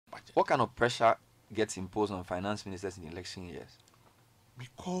What kind of pressure gets imposed on finance ministers in election years?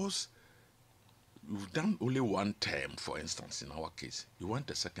 Because you've done only one term, for instance, in our case. You want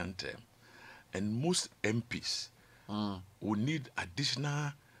a second term. And most MPs will need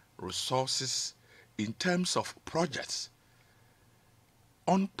additional resources in terms of projects,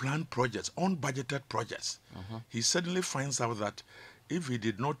 unplanned projects, unbudgeted projects. He suddenly finds out that if he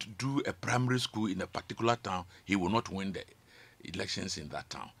did not do a primary school in a particular town, he will not win the elections in that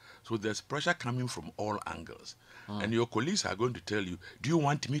town. So there's pressure coming from all angles. And your colleagues are going to tell you, do you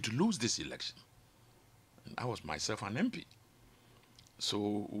want me to lose this election? And I was myself an MP.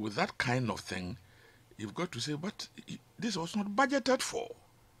 So with that kind of thing, you've got to say, but this was not budgeted for.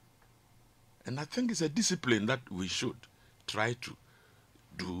 And I think it's a discipline that we should try to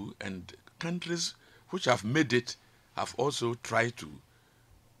do, and countries which have made it have also tried to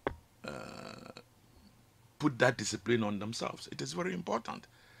put that discipline on themselves. It is very important.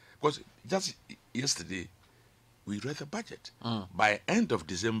 Because just yesterday, we read the budget. By end of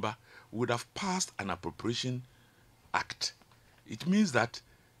December, we would have passed an appropriation act. It means that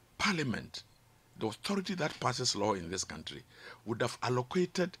Parliament, the authority that passes law in this country, would have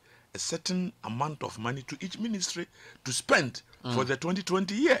allocated a certain amount of money to each ministry to spend for the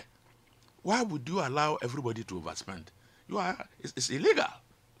 2020 year. Why would you allow everybody to overspend? It's illegal,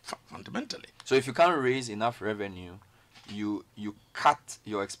 fundamentally. So if you can't raise enough revenue, you cut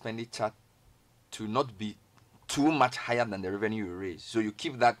your expenditure to not be too much higher than the revenue you raise. So you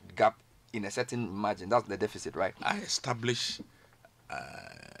keep that gap in a certain margin. That's the deficit, right? I established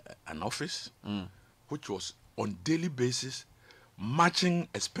an office which was on daily basis matching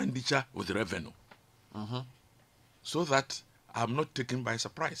expenditure with revenue, so that I'm not taken by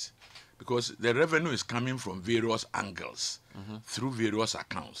surprise, because the revenue is coming from various angles through various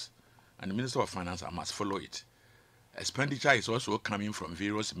accounts, and the Minister of Finance, I must follow it. Expenditure is also coming from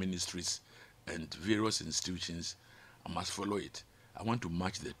various ministries and various institutions. I must follow it. I want to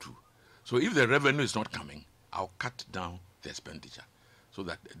match the two. So if the revenue is not coming, I'll cut down the expenditure so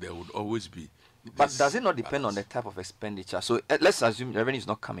that there would always be. But does it not depend on the type of expenditure? So let's assume revenue is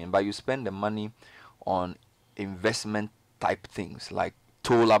not coming, but you spend the money on investment type things like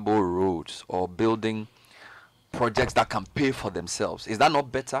tollable roads or building projects that can pay for themselves. Is that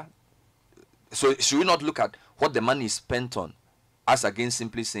not better? So should we not look at what the money is spent on as against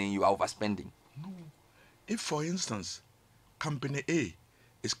simply saying you are overspending? No. If, for instance, Company A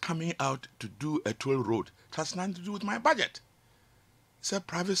is coming out to do a toll road, it has nothing to do with my budget. It's a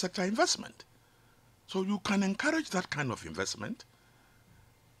private sector investment. So you can encourage that kind of investment.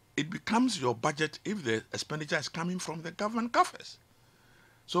 It becomes your budget if the expenditure is coming from the government coffers.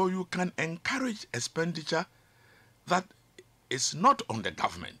 So you can encourage expenditure that is not on the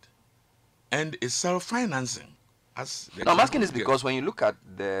government and is self-financing. Now, I'm asking this because when you look at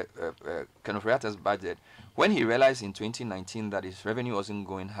the Kenofriata's budget, when he realized in 2019 that his revenue wasn't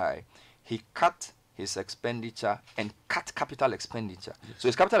going high, he cut his expenditure and cut capital expenditure. Yes. So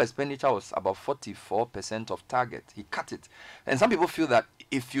his capital expenditure was about 44% of target. He cut it. And some people feel that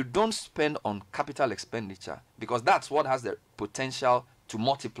if you don't spend on capital expenditure, because that's what has the potential to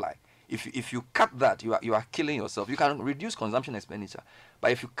multiply, if you cut that, you are killing yourself. You can reduce consumption expenditure,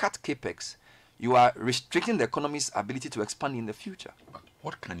 but if you cut capex, you are restricting the economy's ability to expand in the future. But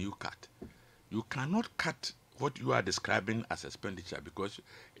what can you cut? You cannot cut what you are describing as expenditure, because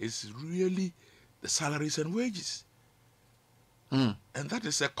it's really the salaries and wages. And that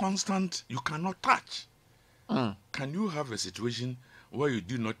is a constant you cannot touch. Can you have a situation where you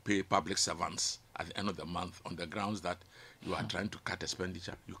do not pay public servants at the end of the month on the grounds that you are trying to cut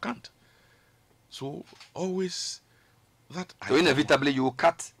expenditure? You can't. So always that. So inevitably you will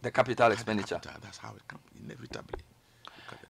cut the capital expenditure. That's how it comes, inevitably.